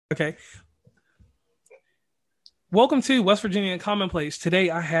Okay. Welcome to West Virginia Commonplace. Today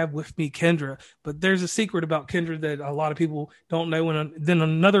I have with me Kendra, but there's a secret about Kendra that a lot of people don't know, and then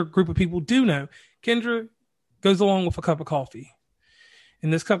another group of people do know. Kendra goes along with a cup of coffee,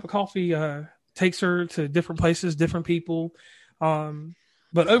 and this cup of coffee takes her to different places, different people.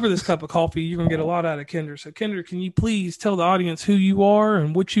 But over this cup of coffee, you're gonna get a lot out of Kendra. So, Kendra, can you please tell the audience who you are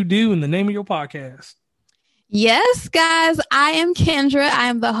and what you do and the name of your podcast? Yes, guys, I am Kendra. I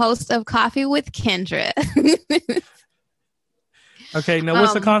am the host of Coffee with Kendra. Okay, now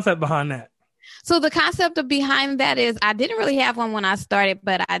what's the concept behind that? So the concept behind that is I didn't really have one when I started,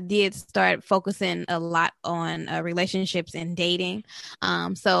 but I did start focusing a lot on relationships and dating.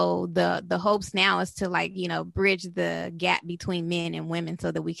 So the hopes now is to bridge the gap between men and women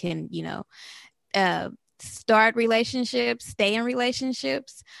so that we can, start relationships, stay in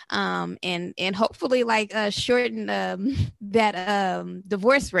relationships, and hopefully shorten that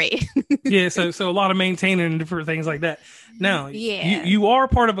divorce rate. Yeah, so a lot of maintaining and different things like that. Now, yeah, you are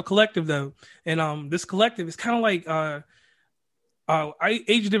part of a collective though, and this collective is kind of like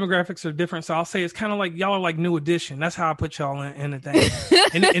age demographics are different, so I'll say it's kind of like y'all are like New Edition. That's how I put y'all in the thing.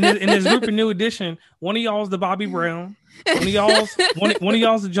 in this group of New Edition, one of y'all is the Bobby Brown, one of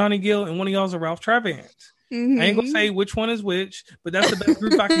y'all's the Johnny Gill, and one of y'all's the Ralph Travance. I ain't gonna say which one is which, but that's the best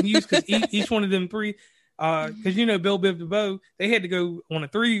group I can use because each one of them three, because Bill Biv DeVoe, they had to go on a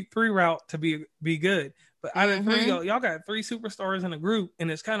three route to be good. But out of three, y'all got three superstars in a group, and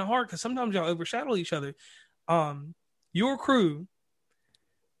it's kind of hard because sometimes y'all overshadow each other. Your crew,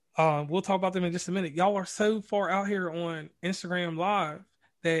 we'll talk about them in just a minute. Y'all are so far out here on Instagram Live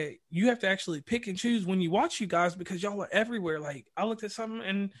that you have to actually pick and choose when you watch you guys because y'all are everywhere. Like I looked at something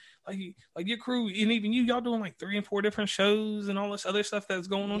and like your crew and even y'all doing like 3 and 4 different shows and all this other stuff that's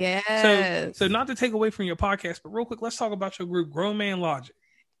going on. Yes. So not to take away from your podcast, but real quick, let's talk about your group, Grown Man Logic.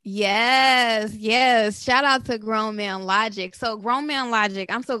 Yes. Shout out to Grown Man Logic. So Grown Man Logic,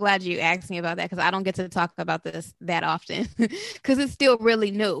 I'm so glad you asked me about that because I don't get to talk about this that often because it's still really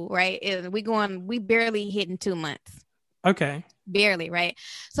new, right? We barely hitting 2 months. Okay. Barely, right?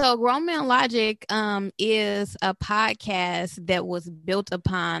 So Grown Man Logic is a podcast that was built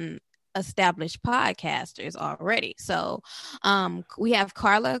upon established podcasters already. So we have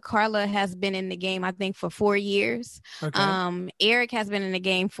Carla. Carla has been in the game, I think, for 4 years. Okay. Eric has been in the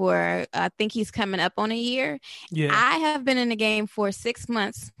game for, I think he's coming up on a year. Yeah. I have been in the game for 6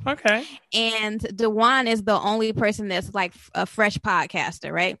 months. Okay. And Dewan is the only person that's like a fresh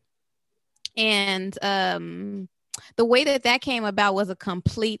podcaster, right? And the way that came about was a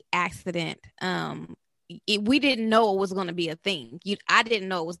complete accident. We didn't know it was going to be a thing. I didn't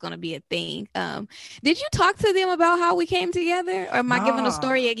know it was going to be a thing. Did you talk to them about how we came together, or am I giving a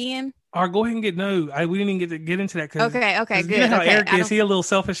story again? Or go ahead and we didn't get to get into that. Okay, good. You know how Eric is. He a little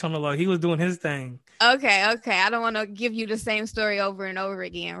selfish on the low. He was doing his thing. Okay. I don't want to give you the same story over and over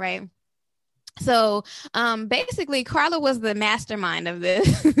again, right? So basically Carla was the mastermind of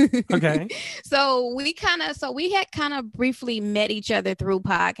this. Okay. So we had kind of briefly met each other through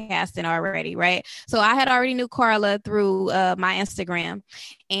podcasting already, right? So I had already knew Carla through my Instagram,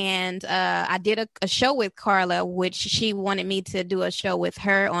 and I did a show with Carla, which she wanted me to do a show with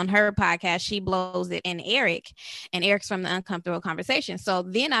her on her podcast. She Blows It, and Eric's from the Uncomfortable Conversation. So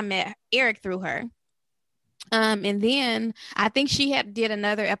then I met Eric through her. And then I think she did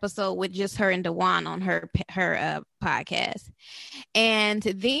another episode with just her and Dewan on her podcast. And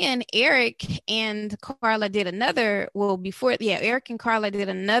then Eric and Carla did another, Eric and Carla did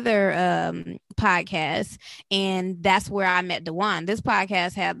another podcast, and that's where I met Dewan. This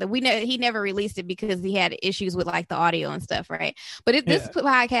podcast he never released it because he had issues with like the audio and stuff, right? But this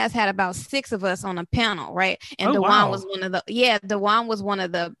podcast had about 6 of us on a panel, right? And Dewan was one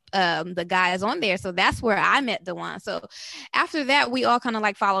of the guys on there. So that's where I met Dewan. So after that, we all kind of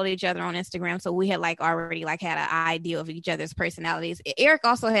like followed each other on Instagram. So we had like already like had an idea of each other's personalities. Eric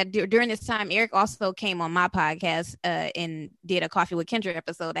also had, during this time, Eric also came on my podcast and did a Coffee with Kendra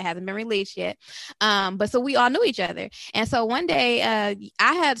episode that hasn't been released yet. But so we all knew each other. And so one day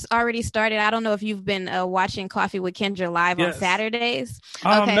I had already started, I don't know if you've been watching Coffee with Kendra live on Saturdays.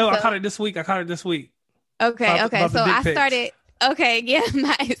 No, I caught it this week. Okay. So I started. Okay, yeah,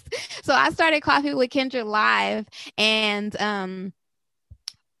 nice. So I started Coffee with Kendra live, and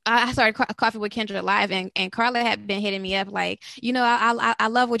I started Coffee with Kendra live, and Carla had been hitting me up like, I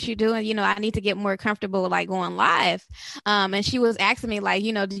love what you're doing. I need to get more comfortable like going live. And she was asking me like,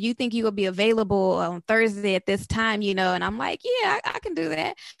 do you think you will be available on Thursday at this time? And I'm like, yeah, I can do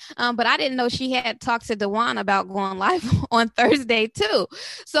that. But I didn't know she had talked to Dewan about going live on Thursday too.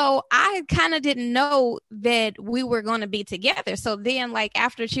 So I kind of didn't know that we were going to be together. So then like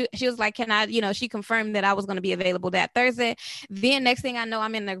after she was like, can I, she confirmed that I was going to be available that Thursday. Then next thing I know,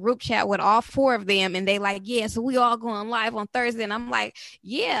 I'm in a group chat with all four of them, and they like, yeah, so we all going live on Thursday. And I'm like,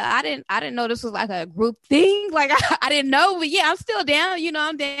 yeah, I didn't know this was like a group thing. Like I didn't know, but yeah, I'm still down.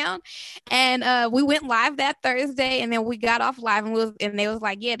 I'm down. And we went live that Thursday, and then we got off live, and they was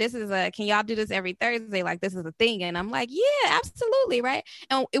like, yeah, this is can y'all do this every Thursday? Like this is a thing. And I'm like, yeah, absolutely, right.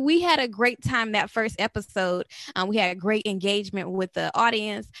 And we had a great time that first episode. We had great engagement with the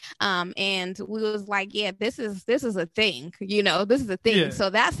audience, and we was like, yeah, this is a thing. This is a thing. Yeah. So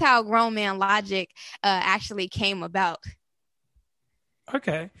that's how Grown Man Logic actually came about.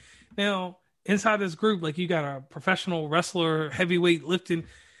 Okay. Now, inside this group, like you got a professional wrestler, heavyweight lifting.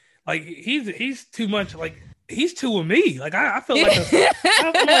 Like he's too much. Like he's two of me. Like I feel like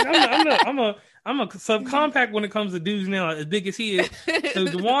I'm a subcompact when it comes to dudes now, as big as he is. So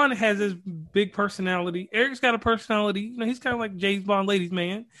Dewan has his big personality. Eric's got a personality. He's kind of like James Bond, ladies'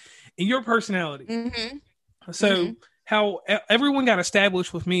 man, and your personality. Mm-hmm. So how everyone got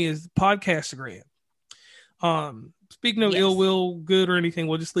established with me is Podcastagram. Speak no ill will, good or anything.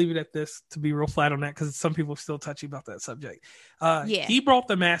 We'll just leave it at this to be real flat on that because some people are still touchy about that subject. He brought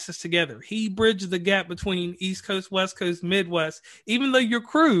the masses together. He bridged the gap between East Coast, West Coast, Midwest, even though your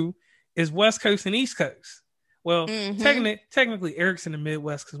crew is West Coast and East Coast. Well, technically Eric's in the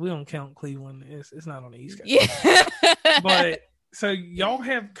Midwest because we don't count Cleveland. It's not on the East Coast. Yeah. But so y'all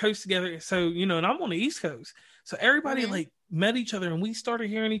have coast together. So, and I'm on the East Coast. So everybody like met each other and we started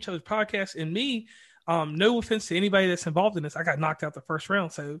hearing each other's podcasts. And me, no offense to anybody that's involved in this, I got knocked out the first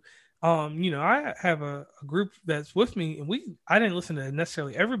round. So, I have a group that's with me, and I didn't listen to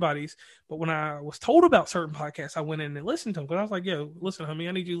necessarily everybody's, but when I was told about certain podcasts, I went in and listened to them because I was like, yo, listen, homie,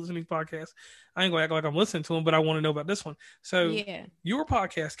 I need you to listen to these podcasts. I ain't gonna act like I'm listening to them, but I want to know about this one. So your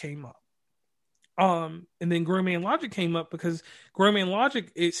podcast came up. And then Grown Man Logic came up because Grown Man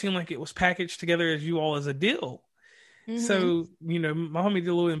Logic, it seemed like it was packaged together as you all as a deal. So, my homie did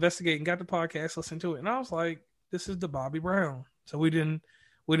a little investigating, got the podcast, listened to it, and I was like, this is the Bobby Brown. So we didn't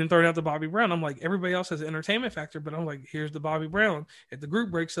throw out the Bobby Brown. I'm like, everybody else has an entertainment factor, but I'm like, here's the Bobby Brown. If the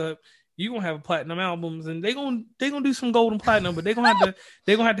group breaks up, you gonna have platinum albums, and they gonna do some gold and platinum, but they gonna have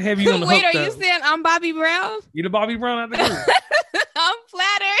to have you on the hook. Wait, are you saying I'm Bobby Brown? You're the Bobby Brown out the group. I'm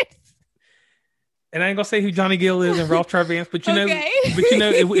flattered. And I ain't gonna say who Johnny Gill is and Ralph Travans, but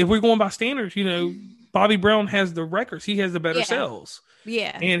if we're going by standards, Bobby Brown has the records. He has the better sales.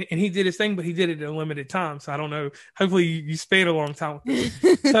 Yeah. And he did his thing, but he did it in a limited time. So I don't know. Hopefully you spent a long time with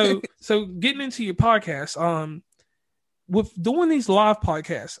it. So getting into your podcast, with doing these live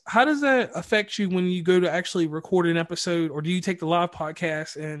podcasts, how does that affect you when you go to actually record an episode, or do you take the live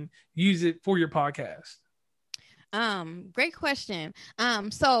podcast and use it for your podcast? Great question.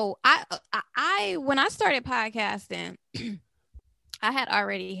 So I when I started podcasting, I had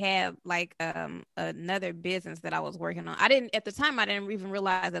already had like another business that I was working on. I didn't even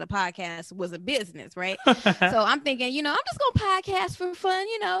realize that a podcast was a business, right? So I'm thinking, I'm just gonna podcast for fun,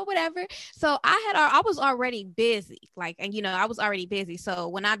 whatever. So I was already busy, I was already busy. So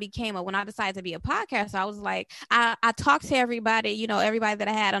when I decided to be a podcaster, I was like, I talked to everybody, everybody that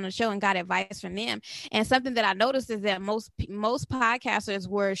I had on the show and got advice from them. And something that I noticed is that most podcasters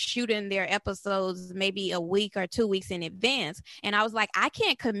were shooting their episodes maybe a week or 2 weeks in advance, and I was like, I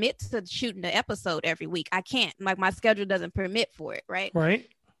can't commit to shooting the episode every week. I can't, my schedule doesn't permit for it. Right.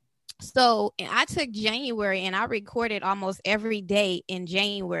 So I took January and I recorded almost every day in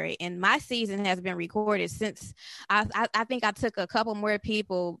January, and my season has been recorded since I think I took a couple more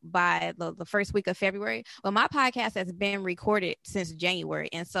people by the first week of February, but my podcast has been recorded since January.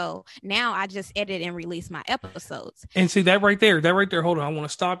 And so now I just edit and release my episodes. And see that right there, hold on. I want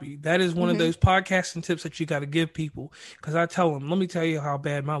to stop you. That is one of those podcasting tips that you got to give people. Cause I tell them, let me tell you how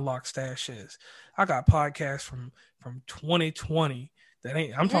bad my lock stash is. I got podcasts from 2020.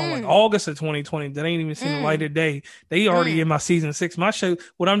 I'm talking like August of 2020. That ain't even seen the light of day. They already in my season 6. My show,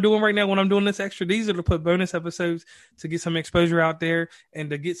 what I'm doing right now, when I'm doing this extra, these are to put bonus episodes to get some exposure out there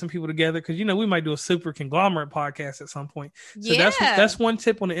and to get some people together. Cause we might do a super conglomerate podcast at some point. So that's one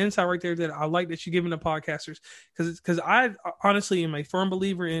tip on the inside right there that I like that you're giving the podcasters. Cause I honestly am a firm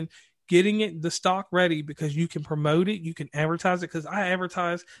believer in getting the stock ready, because you can promote it, you can advertise it. Because I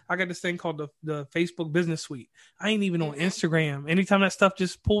got this thing called the Facebook Business Suite. I ain't even on Instagram. Anytime that stuff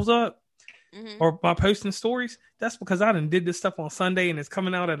just pulls up, or by posting stories, that's because I done did this stuff on Sunday and it's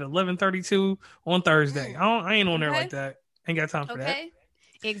coming out at 11:32 on Thursday. I ain't on there like that. Ain't got time for that.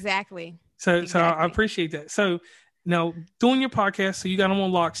 Exactly. So I appreciate that. So now doing your podcast, so you got them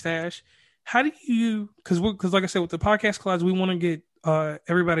on Lockstash. How do you, because like I said, with the podcast class, we want to get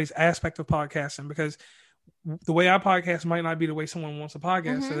everybody's aspect of podcasting, because the way I podcast might not be the way someone wants a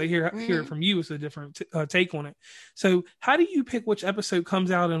podcast. So they hear it from you. It's a different take on it. So how do you pick which episode comes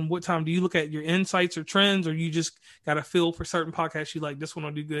out and what time? Do you look at your insights or trends, or you just got a feel for certain podcasts you like? This one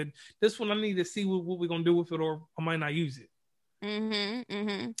will do good. This one I need to see what we're going to do with it, or I might not use it.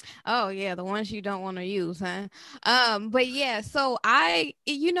 Oh yeah, the ones you don't want to use, huh? But yeah, so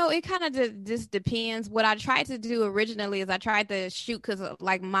it kind of just depends. What I tried to do originally is I tried to shoot, because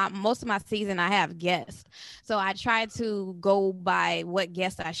like most of my season I have guests, so I tried to go by what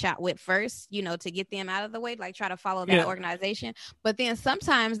guests I shot with first, to get them out of the way, like try to follow that organization. But then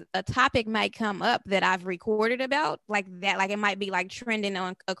sometimes a topic might come up that I've recorded about, like that, like it might be like trending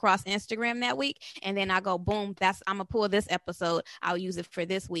across Instagram that week, and then I go boom, I'm gonna pull this episode. I'll use it for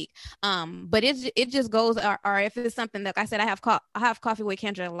this week. But it just goes, or if it's something that, like I said, I have Coffee with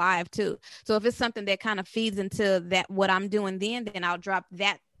Kendra live too. So if it's something that kind of feeds into that, what I'm doing then I'll drop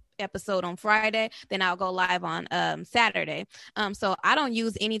that episode on Friday, then I'll go live on Saturday. So I don't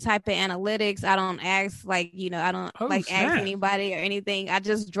use any type of analytics. I don't ask ask anybody or anything. I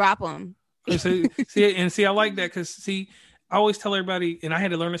just drop them. See, I like that, because I always tell everybody, and I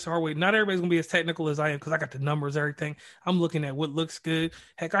had to learn this the hard way, not everybody's going to be as technical as I am, because I got the numbers, everything. I'm looking at what looks good.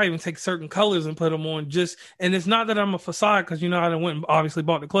 Heck, I even take certain colors and put them on and it's not that I'm a facade, because, I done went and obviously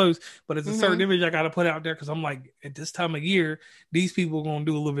bought the clothes, but it's a certain image I got to put out there, because I'm like, at this time of year, these people are going to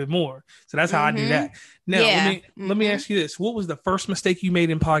do a little bit more. So that's how I do that. Now, let me ask you this. What was the first mistake you made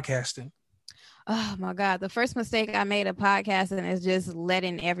in podcasting? Oh my God. The first mistake I made in podcasting is just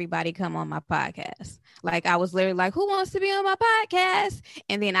letting everybody come on my podcast. Like I was literally like, who wants to be on my podcast?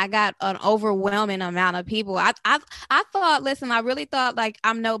 And then I got an overwhelming amount of people. I thought, listen, I really thought like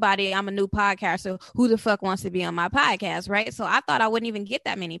I'm nobody. I'm a new podcaster. Who the fuck wants to be on my podcast? Right. So I thought I wouldn't even get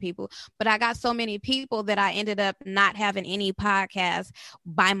that many people, but I got so many people that I ended up not having any podcast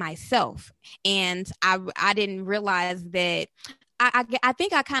by myself. And I didn't realize that. I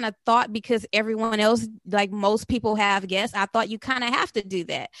think I kind of thought, because everyone else, like most people have guests, I thought you kind of have to do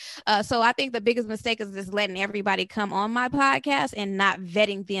that. So I think the biggest mistake is just letting everybody come on my podcast and not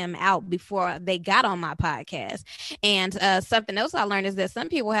vetting them out before they got on my podcast. And something else I learned is that some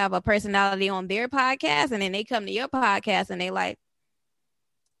people have a personality on their podcast, and then they come to your podcast and they like,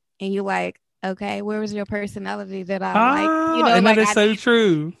 and you like, okay, where was your personality that I like? And like, that is so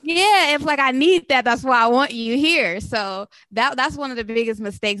true. Yeah, it's like I need that. That's why I want you here. So that's one of the biggest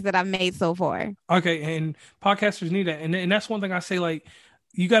mistakes that I've made so far. Okay, and podcasters need that, and that's one thing I say. Like,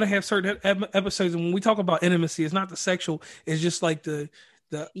 you got to have certain episodes. And when we talk about intimacy, it's not the sexual. It's just like the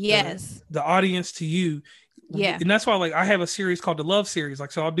audience to you. Yeah, and that's why like I have a series called the Love Series.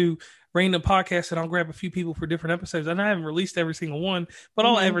 Like, so I'll do random podcasts and I'll grab a few people for different episodes. And I haven't released every single one, but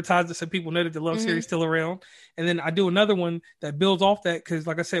I'll advertise it so people know that the Love Series is still around. And then I do another one that builds off that, because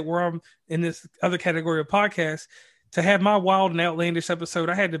like I said, where I'm in this other category of podcasts, to have my wild and outlandish episode,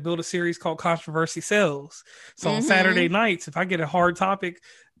 I had to build a series called Controversy Sells. So on Saturday nights, if I get a hard topic,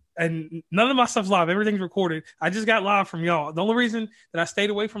 and none of my stuff's live, everything's recorded. I just got live from y'all. The only reason that I stayed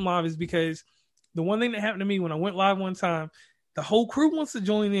away from live is because the one thing that happened to me when I went live one time, the whole crew wants to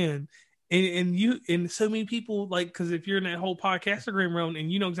join in, and so many people, like, because if you're in that whole podcastagram realm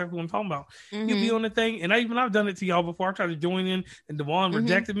and you know exactly what I'm talking about, you'll be on the thing. And I've done it to y'all before. I tried to join in, and Devon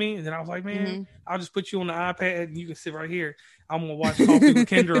rejected me, and then I was like, man, I'll just put you on the iPad and you can sit right here. I'm gonna watch Coffee with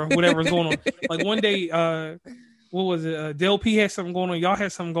Kendra or whatever's going on. Like one day, what was it? Del P had something going on. Y'all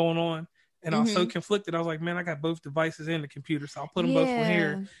had something going on. And I was so conflicted. I was like, man, I got both devices and the computer, so I'll put them both on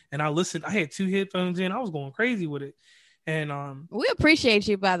here. And I listened. I had 2 headphones in. I was going crazy with it. And we appreciate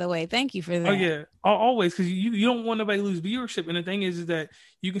you, by the way. Thank you for that. Oh yeah, always, because you don't want nobody to lose viewership. And the thing is that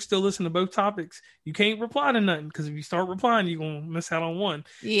you can still listen to both topics. You can't reply to nothing, because if you start replying, you're gonna miss out on one.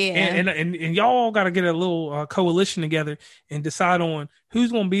 Yeah. And y'all all got to get a little coalition together and decide on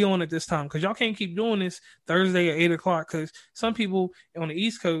who's gonna be on at this time, because y'all can't keep doing this Thursday at 8:00. Because some people on the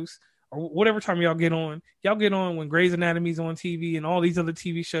East Coast, or whatever time y'all get on when Grey's Anatomy's on TV and all these other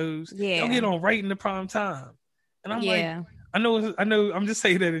TV shows. Yeah. Y'all get on right in the prime time. And I'm like, I know, I'm just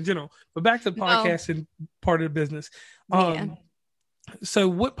saying that in general. But back to the podcasting part of the business. So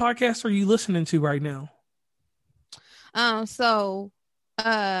what podcasts are you listening to right now? So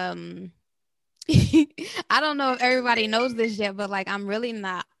Um, I don't know if everybody knows this yet, but like I'm really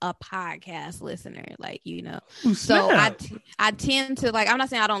not a podcast listener, like Ooh, So snap. I tend to like I'm not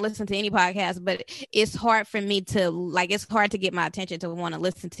saying I don't listen to any podcast, but it's hard for me to like it's hard to get my attention to want to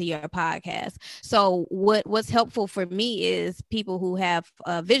listen to your podcast. So what's helpful for me is people who have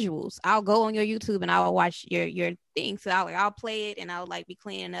visuals. I'll go on your YouTube and I'll watch your thing. So I'll play it and I'll like be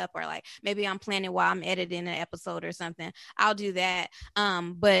cleaning up, or like maybe I'm planning while I'm editing an episode or something. I'll do that.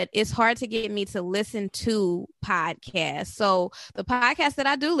 But it's hard to get me to listen to podcasts. So the podcast that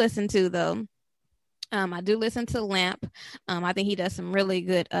I do listen to though, I do listen to Lamp. I think he does some really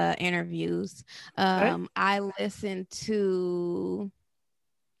good interviews. Okay. I listen to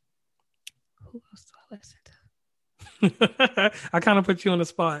who else do I listen to? I kind of put you on the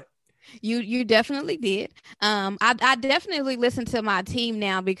spot. You definitely did. I definitely listen to my team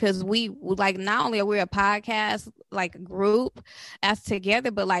now because we like not only are we a podcast like group as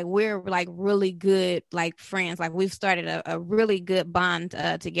together, but like we're like really good like friends. Like we've started a really good bond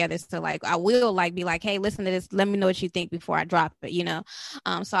together. So like I will like be like, hey, listen to this. Let me know what you think before I drop it.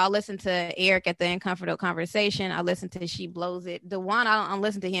 So I listen to Eric at the Uncomfortable Conversation. I listen to She Blows It. Dewan, I don't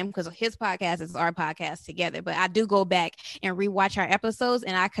listen to him because his podcast is our podcast together. But I do go back and rewatch our episodes,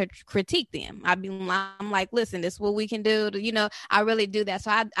 and I could critique them. I'm like, listen, this is what we can do. I really do that.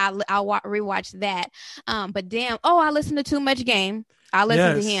 So I'll rewatch that. But damn, I listen to Too Much Game. I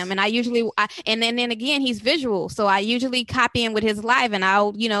listen to him, and I usually, and then again, he's visual, so I usually copy him with his live, and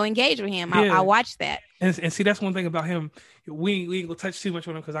I'll engage with him. Yeah. I'll watch that. And see, that's one thing about him. We ain't gonna touch too much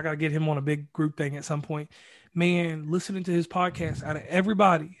on him because I gotta get him on a big group thing at some point. Man, listening to his podcast, out of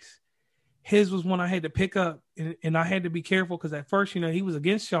everybody's, his was one I had to pick up, and I had to be careful because at first, he was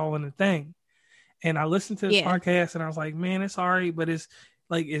against y'all in the thing, and I listened to his podcast, and I was like, man, it's all right, but it's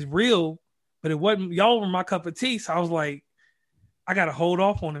like it's real, but it wasn't. Y'all were my cup of tea, so I was like, I got to hold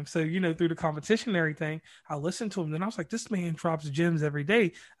off on him. So, through the competition and everything, I listened to him. Then I was like, this man drops gems every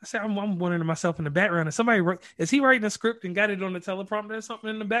day. I said, I'm wondering to myself in the background, is is he writing a script and got it on the teleprompter or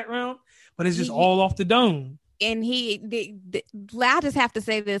something in the background? But it's just all off the dome. And I just have to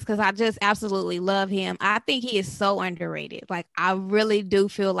say this because I just absolutely love him. I think he is so underrated. Like I really do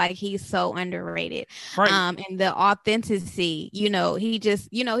feel like he's so underrated. Right. And the authenticity,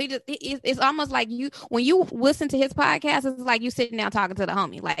 it's almost like when you listen to his podcast, it's like you sitting down talking to the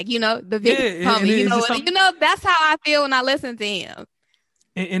homie, like the big homie. That's how I feel when I listen to him.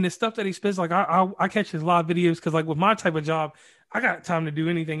 And the stuff that he spits, like I catch his live videos because like with my type of job, I got time to do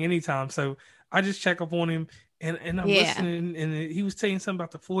anything anytime. So I just check up on him. And I'm listening, and he was saying something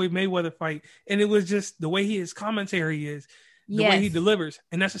about the Floyd Mayweather fight, and it was just the way his commentary is, the way he delivers,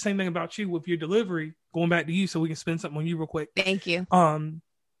 and that's the same thing about you with your delivery. Going back to you, so we can spend something on you real quick. Thank you.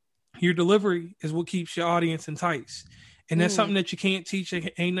 Your delivery is what keeps your audience enticed, and that's something that you can't teach.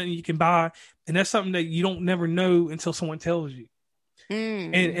 Ain't nothing you can buy, and that's something that you don't never know until someone tells you.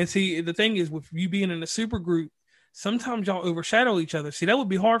 And see, the thing is, with you being in a super group, sometimes y'all overshadow each other. See, that would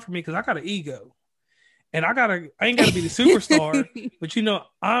be hard for me because I got an ego. And I ain't gotta be the superstar, but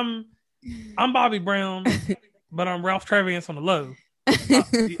I'm Bobby Brown, but I'm Ralph Travans on the low.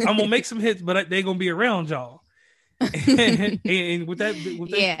 I'm gonna make some hits, but they're gonna be around y'all. And with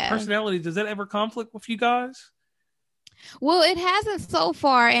that personality, does that ever conflict with you guys? Well, it hasn't so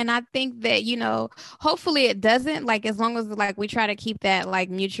far, and I think that hopefully it doesn't. Like as long as like we try to keep that like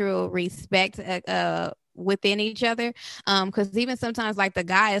mutual respect within each other, because even sometimes like the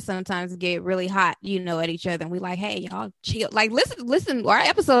guys sometimes get really hot at each other, and we like, hey, y'all chill, like listen, our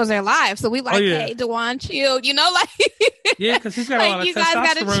episodes are live, so we like, hey, Dewan, chill, like yeah, because he's got a lot of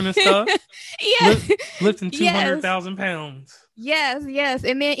testosterone and stuff. Lifting 200,000 pounds. Yes.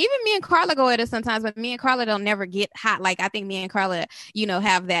 And then even me and Carla go at it sometimes, but me and Carla don't never get hot. Like I think me and Carla,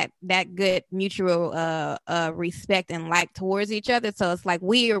 have that good mutual respect and like towards each other. So it's like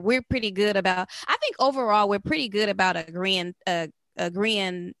we're pretty good about, I think overall we're pretty good about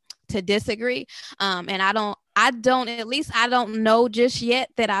agreeing to disagree. And I don't know just yet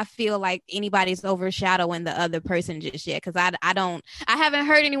that I feel like anybody's overshadowing the other person just yet. Cause I haven't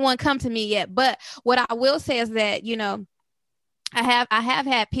heard anyone come to me yet. But what I will say is that, I have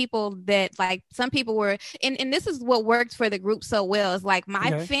had people that like some people were and this is what worked for the group so well is like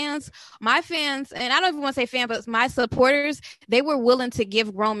my fans, and I don't even want to say fan, but my supporters, they were willing to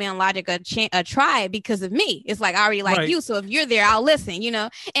give Grown Man Logic a try because of me. It's like I already like you, so if you're there, I'll listen,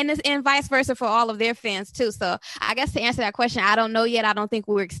 and vice versa for all of their fans too. So I guess to answer that question, I don't know yet. I don't think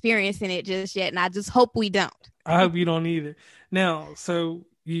we're experiencing it just yet, and I just hope we don't. I hope you don't either. Now, so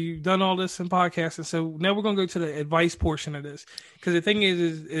you've done all this in podcasting. So now we're going to go to the advice portion of this. Because the thing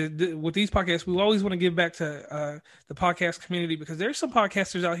is with these podcasts, we always want to give back to the podcast community, because there's some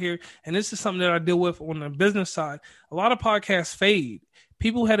podcasters out here, and this is something that I deal with on the business side. A lot of podcasts fade.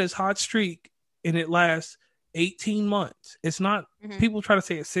 People had this hot streak, and it lasts 18 months. It's not, people try to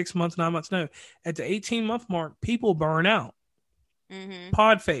say it's 6 months, 9 months. No, at the 18-month mark, people burn out.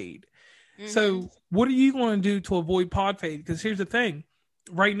 Pod fade. So what are you going to do to avoid pod fade? Because here's the thing.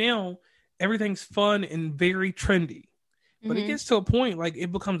 Right now, everything's fun and very trendy. But it gets to a point like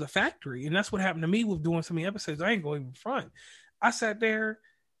it becomes a factory. And that's what happened to me with doing so many episodes. I ain't going in front. I sat there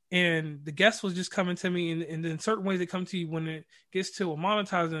and the guest was just coming to me. And in certain ways, they come to you when it gets to a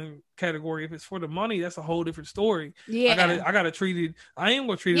monetizing category. If it's for the money, that's a whole different story. Yeah. I gotta treat it. I am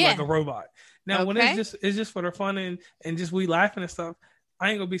going to treat it like a robot. Now, when it's just for the fun and just we laughing and stuff, I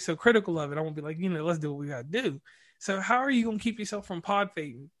ain't going to be so critical of it. I won't be like, let's do what we got to do. So how are you going to keep yourself from pod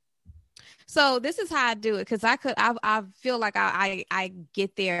fading? So this is how I do it, because I feel like I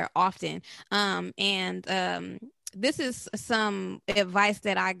get there often. This is some advice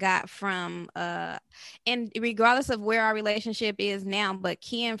that I got from, and regardless of where our relationship is now, but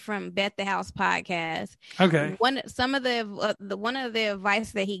Ken from Bet the House podcast. Okay. One of the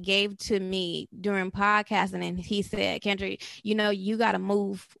advice that he gave to me during podcasting, and he said, Kendra, you got to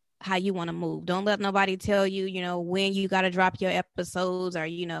move how you want to move. Don't let nobody tell you, when you got to drop your episodes, or,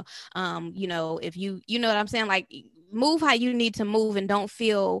 if you know what I'm saying? Like, move how you need to move, and don't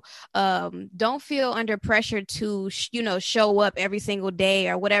feel under pressure to, show up every single day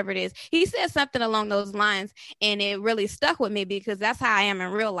or whatever it is. He said something along those lines, and it really stuck with me, because that's how I am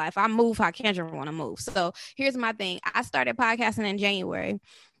in real life. I move how Kendra want to move. So here's my thing. I started podcasting in January.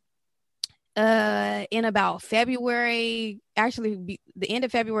 In about February, actually the end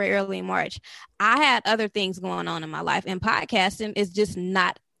of February, early March, I had other things going on in my life, and podcasting is just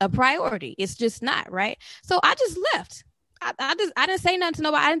not a priority. It's just not, right? So I just left. I didn't say nothing to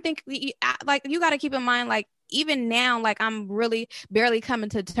nobody. I didn't think, like, you got to keep in mind, like, even now, like, I'm really barely coming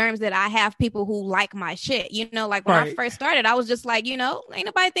to terms that I have people who like my shit. Like, when I first started, I was just like, ain't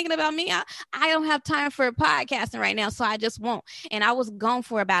nobody thinking about me. I don't have time for podcasting right now, so I just won't. And I was gone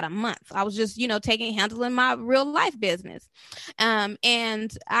for about a month. I was just, handling my real life business. And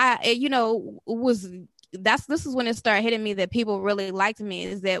I, this is when it started hitting me that people really liked me,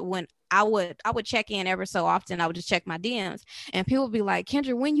 is that when I would check in ever so often. I would just check my DMs, and people would be like,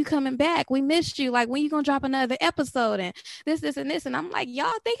 Kendra, when you coming back? We missed you. Like, when you gonna drop another episode? And this, and this. And I'm like,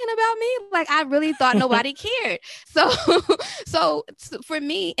 y'all thinking about me? Like, I really thought nobody cared. So for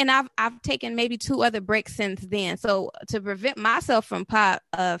me, and I've taken maybe 2 other breaks since then. So to prevent myself from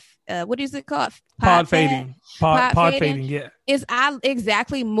what is it called? Pod fading. Pod fading, yeah. Is I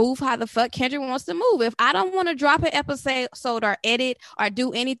exactly move how the fuck Kendra wants to move. If I don't want to drop an episode or edit or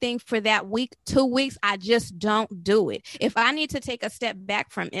do anything for that week, 2 weeks, I just don't do it. If I need to take a step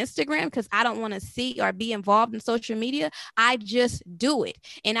back from Instagram because I don't want to see or be involved in social media, I just do it.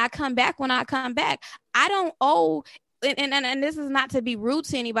 And I come back when I come back. I don't owe, and this is not to be rude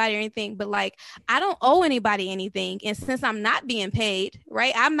to anybody or anything, but like, I don't owe anybody anything. And since I'm not being paid,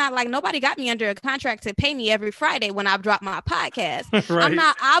 right, I'm not like, nobody got me under a contract to pay me every Friday when I drop my podcast. Right. I'm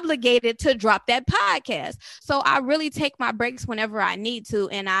not obligated to drop that podcast. So I really take my breaks whenever I need to.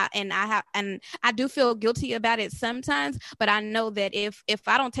 And I do feel guilty about it sometimes, but I know that if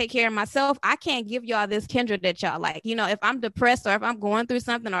I don't take care of myself, I can't give y'all this Kendra that y'all like. If I'm depressed, or if I'm going through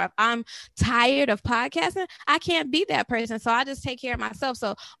something, or if I'm tired of podcasting, I can't be that person. So I just take care of myself.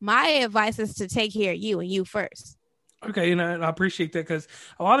 So my advice is to take care of you, and you first. Okay, and I appreciate that, because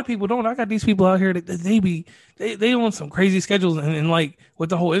a lot of people don't. I got these people out here that they on some crazy schedules, and like with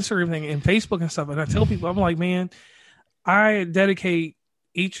the whole Instagram thing and Facebook and stuff. And I tell people, I'm like, man, I dedicate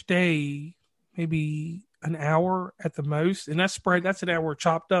each day maybe an hour at the most, and that's an hour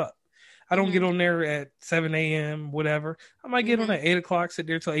chopped up. I don't get on there at 7 a.m. whatever. I might get on at 8 o'clock, sit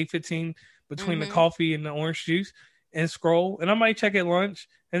there till 8:15 between the coffee and the orange juice, and scroll. And I might check at lunch,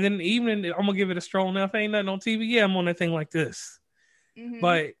 and then in the evening I'm gonna give it a stroll. Now if ain't nothing on TV, yeah, I'm on that thing like this.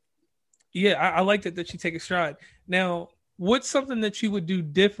 But yeah, I like that you take a stride. Now, what's something that you would do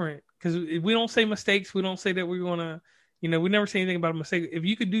different? Because we don't say mistakes. We don't say that we're gonna, we never say anything about a mistake. If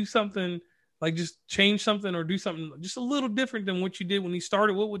you could do something, like just change something or do something just a little different than what you did when you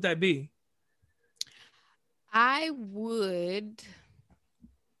started, what would that be? I would.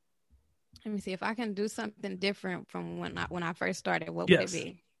 Let me see if I can do something different from when I first started. What would it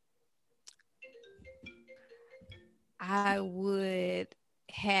be? I would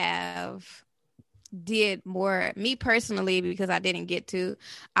have did more, me personally, because I didn't get to,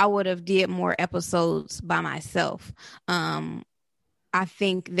 I would have did more episodes by myself. I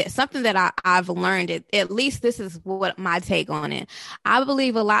think that something that I've learned, at least this is what my take on it. I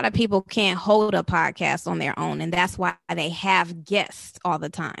believe a lot of people can't hold a podcast on their own, and that's why they have guests all the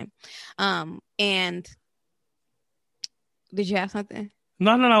time. And did you have something?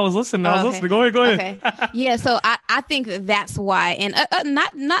 No, I was listening. I was listening. Go ahead. Okay. Yeah. So I think that's why, and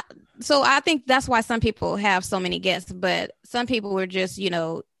not. So I think that's why some people have so many guests, but some people are just,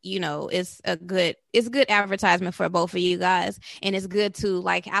 it's good advertisement for both of you guys, and it's good to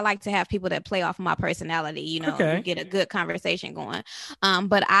like. I like to have people that play off my personality. You get a good conversation going.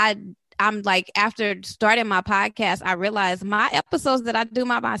 But I'm like, after starting my podcast, I realized my episodes that I do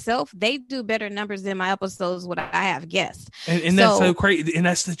by myself, they do better numbers than my episodes when I have guests. And that's so crazy. And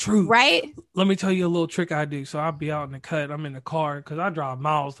that's the truth. Right? Let me tell you a little trick I do. So I'll be out in the cut. I'm in the car because I drive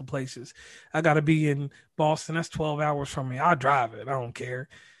miles to places. I got to be in Boston. That's 12 hours from me. I'll drive it. I don't care.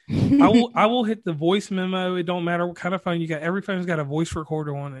 I will hit the voice memo. It don't matter what kind of phone you got. Every phone's got a voice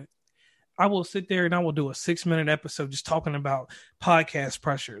recorder on it. I will sit there and I will do a 6-minute episode just talking about podcast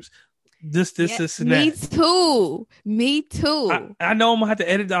pressures. This, and that. Me too. I know I'm gonna have to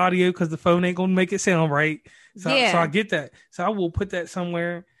edit the audio because the phone ain't gonna make it sound right. So I get that. So I will put that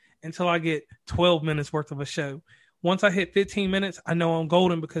somewhere until I get 12 minutes worth of a show. Once I hit 15 minutes, I know I'm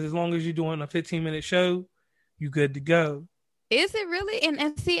golden because as long as you're doing a 15-minute show, you're good to go. Is it really?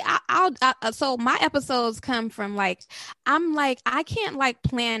 And see, so my episodes come from I can't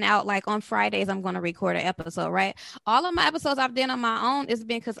plan out on Fridays I'm going to record an episode, right? All of my episodes I've done on my own is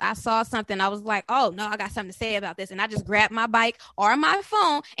because I saw something. I was like, oh no, I got something to say about this. And I just grab my bike or my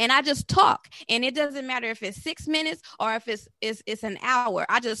phone and I just talk. And it doesn't matter if it's 6 minutes or if it's an hour.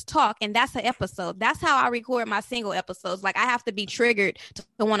 I just talk, and that's an episode. That's how I record my single episodes. Like, I have to be triggered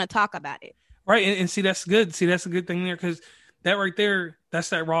to want to talk about it. Right. And see, that's good. See, that's a good thing there, because that right there, that's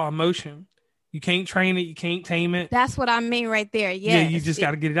that raw emotion. You can't train it. You can't tame it. That's what I mean right there. Yes. Yeah, you just got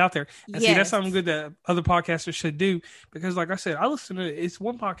to get it out there. And see, that's something good that other podcasters should do, because like I said, I listen to it. It's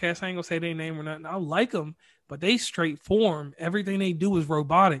one podcast. I ain't going to say their name or nothing. I like them, but they straight form. Everything they do is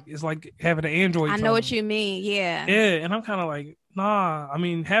robotic. It's like having an Android phone. I know what you mean. Yeah. Yeah. And I'm kind of like, nah, I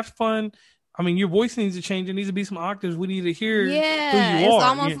mean, have fun. I mean, your voice needs to change. It needs to be some octaves. We need to hear who you are. It's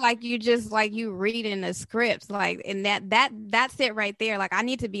almost like you just you reading a script, and that's it right there. Like, I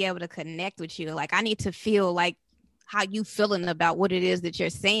need to be able to connect with you. Like, I need to feel like how you feeling about what it is that you're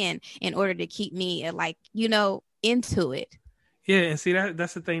saying in order to keep me into it. Yeah, and see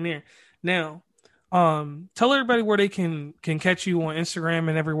that's the thing there. Now, tell everybody where they can catch you on Instagram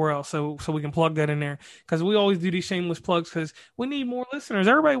and everywhere else, so we can plug that in there, because we always do these shameless plugs because we need more listeners.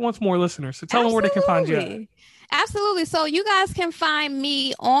 Everybody wants more listeners, so tell them where they can find you at. Absolutely. So you guys can find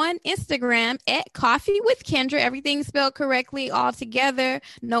me on Instagram at Coffee with Kendra. Everything spelled correctly, all together.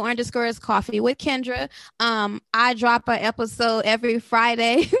 No underscores. Coffee with Kendra. I drop an episode every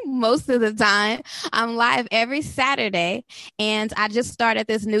Friday most of the time. I'm live every Saturday, and I just started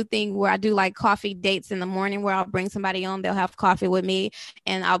this new thing where I do coffee dates in the morning, where I'll bring somebody on. They'll have coffee with me,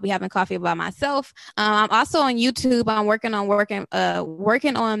 and I'll be having coffee by myself. I'm also on YouTube. I'm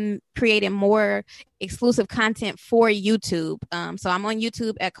working on creating more exclusive content for YouTube. So I'm on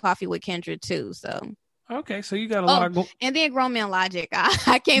YouTube at Coffee with Kendra too. So okay, so you got a lot of and then Grown Man Logic.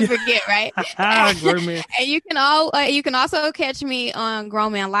 I can't forget, right? Grown Man. And you can also catch me on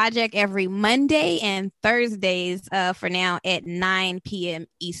Grown Man Logic every Monday and Thursdays for now at 9 p.m.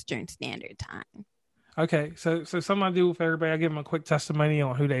 Eastern Standard Time. Okay, so something I do for everybody, I give them a quick testimony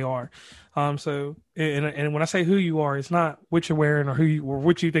on who they are. So and when I say who you are, it's not what you're wearing or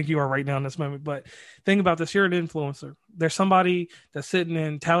what you think you are right now in this moment. But think about this: you're an influencer. There's somebody that's sitting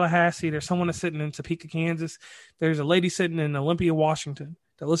in Tallahassee. There's someone that's sitting in Topeka, Kansas. There's a lady sitting in Olympia, Washington,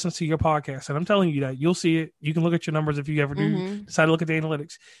 that listens to your podcast. And I'm telling you that you'll see it. You can look at your numbers if you ever do decide to look at the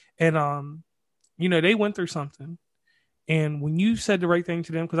analytics. And they went through something. And when you said the right thing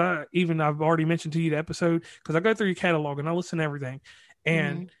to them, because I've already mentioned to you the episode, because I go through your catalog and I listen to everything,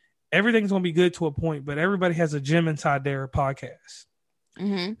 and everything's going to be good to a point, but everybody has a gem inside their podcast.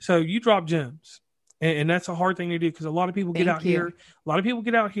 So you drop gems, and that's a hard thing to do, because a lot of people get out here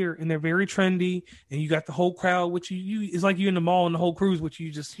and they're very trendy, and you got the whole crowd, which you it's like you in the mall and the whole cruise, which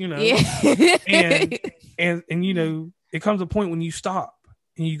you just, and it comes a point when you stop.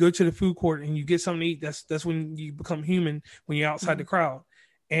 And you go to the food court and you get something to eat. That's when you become human, when you're outside the crowd,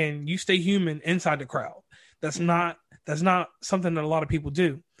 and you stay human inside the crowd. That's not something that a lot of people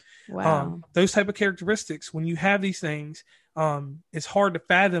do. Wow. Those type of characteristics, when you have these things, it's hard to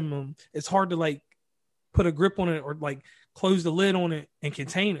fathom them. It's hard to put a grip on it or close the lid on it and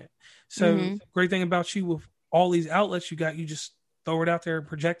contain it. So great thing about you with all these outlets you got, you just throw it out there and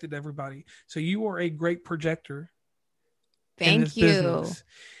project it to everybody. So you are a great projector. in this business.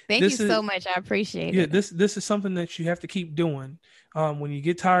 Thank you so much. I appreciate it. This is something that you have to keep doing. When you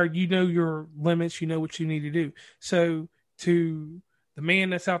get tired, you know your limits, you know what you need to do. So to the man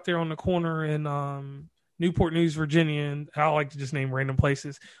that's out there on the corner in Newport News, Virginia, and I like to just name random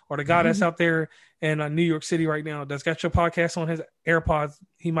places, or the guy that's out there in New York City right now that's got your podcast on his AirPods,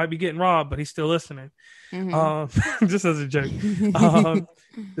 he might be getting robbed, but he's still listening. Just as a joke.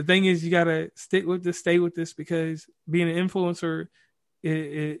 The thing is, you got to stay with this, because being an influencer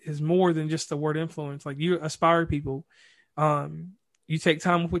is more than just the word influence. Like, you aspire people. You take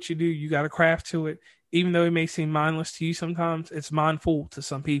time with what you do. You got a craft to it. Even though it may seem mindless to you sometimes, it's mindful to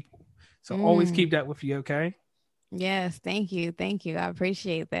some people. So always keep that with you, okay? Yes, thank you. Thank you. I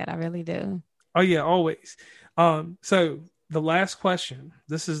appreciate that. I really do. Oh, yeah, always. So the last question.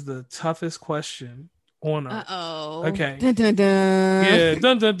 This is the toughest question on earth. Uh-oh. Okay. Dun, dun, dun. Yeah,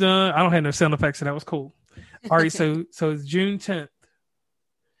 dun, dun, dun. I don't have no sound effects, so that was cool. All right, so it's June 10th.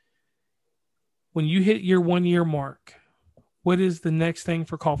 When you hit your 1 year mark, what is the next thing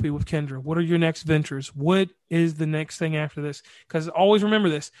for Coffee with Kendra? What are your next ventures? What is the next thing after this? Because always remember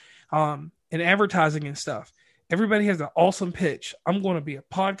this, in advertising and stuff, everybody has an awesome pitch. I'm going to be a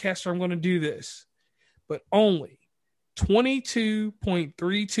podcaster. I'm going to do this. But only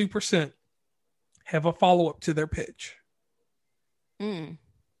 22.32% have a follow-up to their pitch.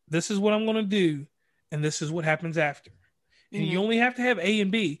 This is what I'm going to do, and this is what happens after. And you only have to have A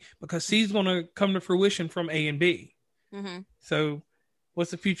and B, because C is going to come to fruition from A and B. So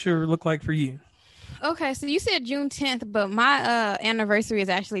what's the future look like for you? Okay, so you said June 10th, but my anniversary is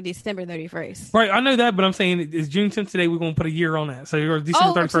actually December 31st. Right, I know that, but I'm saying it's June 10th today. We're going to put a year on that. So you're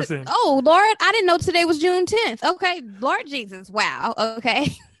December 31st in. Oh, Lord, I didn't know today was June 10th. Okay, Lord Jesus, wow.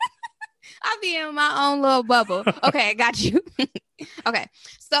 Okay. I'll be in my own little bubble. Okay, I got you. Okay,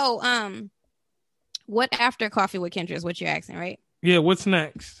 so what after Coffee with Kendra is what you're asking, right? Yeah, what's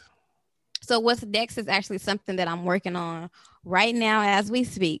next? So what's next is actually something that I'm working on right now as we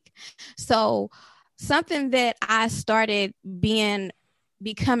speak. So something that I started becoming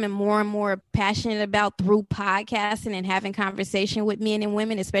more and more passionate about through podcasting and having conversation with men and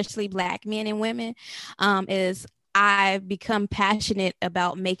women, especially Black men and women, is I've become passionate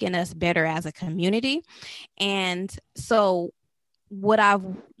about making us better as a community. And so what I've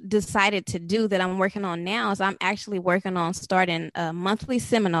decided to do that I'm working on now is I'm actually working on starting monthly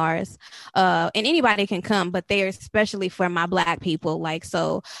seminars, and anybody can come, but they are especially for my Black people. Like,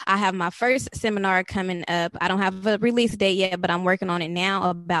 so I have my first seminar coming up. I don't have a release date yet, but I'm working on it now,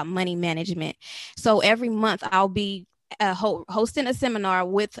 about money management. So every month I'll be hosting a seminar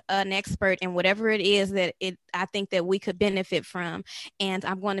with an expert in whatever it is that I think that we could benefit from. And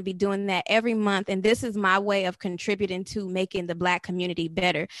I'm going to be doing that every month. And this is my way of contributing to making the Black community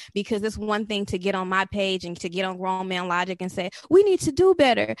better, because it's one thing to get on my page and to get on Grown Man Logic and say, we need to do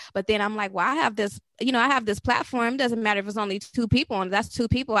better. But then I'm like, well, I have this platform. It doesn't matter if it's only 2 people, and that's 2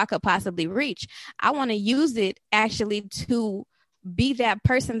 people I could possibly reach. I want to use it actually to be that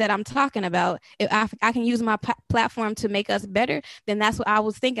person that I'm talking about. If I can use my platform to make us better, then that's what I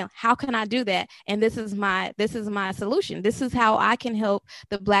was thinking. How can I do that? And this is my solution. This is how I can help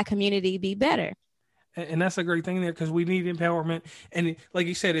the Black community be better. And that's a great thing there, because we need empowerment. And like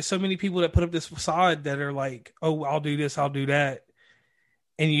you said, there's so many people that put up this facade that are like, oh, I'll do this, I'll do that.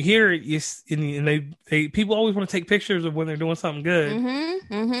 And you hear it, and they people always want to take pictures of when they're doing something good,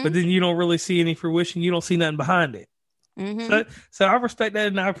 but then you don't really see any fruition. You don't see nothing behind it. So I respect that,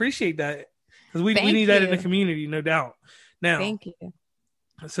 and I appreciate that, because we need that in the community, no doubt. Now, thank you.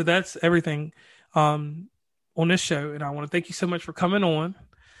 So that's everything on this show, and I want to thank you so much for coming on.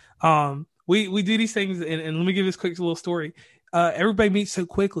 We do these things, and let me give this quick little story. Everybody meets so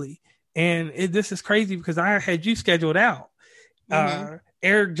quickly, and this is crazy because I had you scheduled out.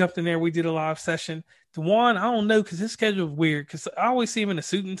 Eric jumped in there. We did a live session. Dewan, I don't know, because his schedule is weird, because I always see him in a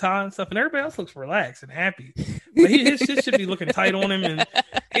suit and tie and stuff, and everybody else looks relaxed and happy. But his shit should be looking tight on him, and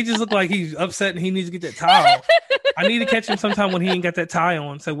he just looked like he's upset and he needs to get that tie off. I need to catch him sometime when he ain't got that tie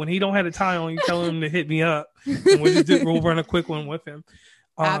on. So when he don't have a tie on, you tell him to hit me up, and we'll run a quick one with him.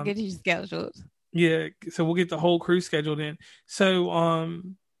 I'll get you scheduled. Yeah, so we'll get the whole crew scheduled in. So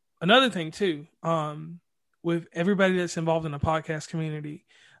another thing too, with everybody that's involved in the podcast community,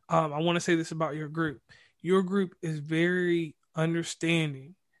 I want to say this about your group. Your group is very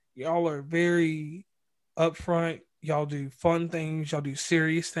understanding. Y'all are very upfront. Y'all do fun things. Y'all do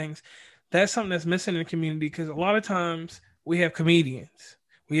serious things. That's something that's missing in the community, because a lot of times we have comedians,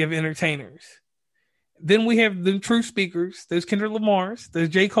 we have entertainers, then we have the true speakers, those Kendra Lamars, those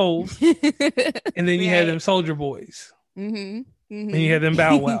J. Coles, and then you have them Soldier Boys, and you have them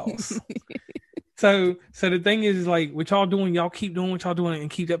Bow Wows. So the thing is like what y'all doing, y'all keep doing what y'all doing and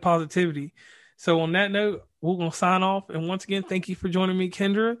keep that positivity. So on that note, we're gonna sign off. And once again, thank you for joining me,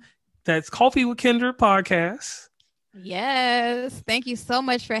 Kendra. That's Coffee with Kendra podcast. Yes. Thank you so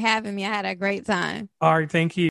much for having me. I had a great time. All right, thank you.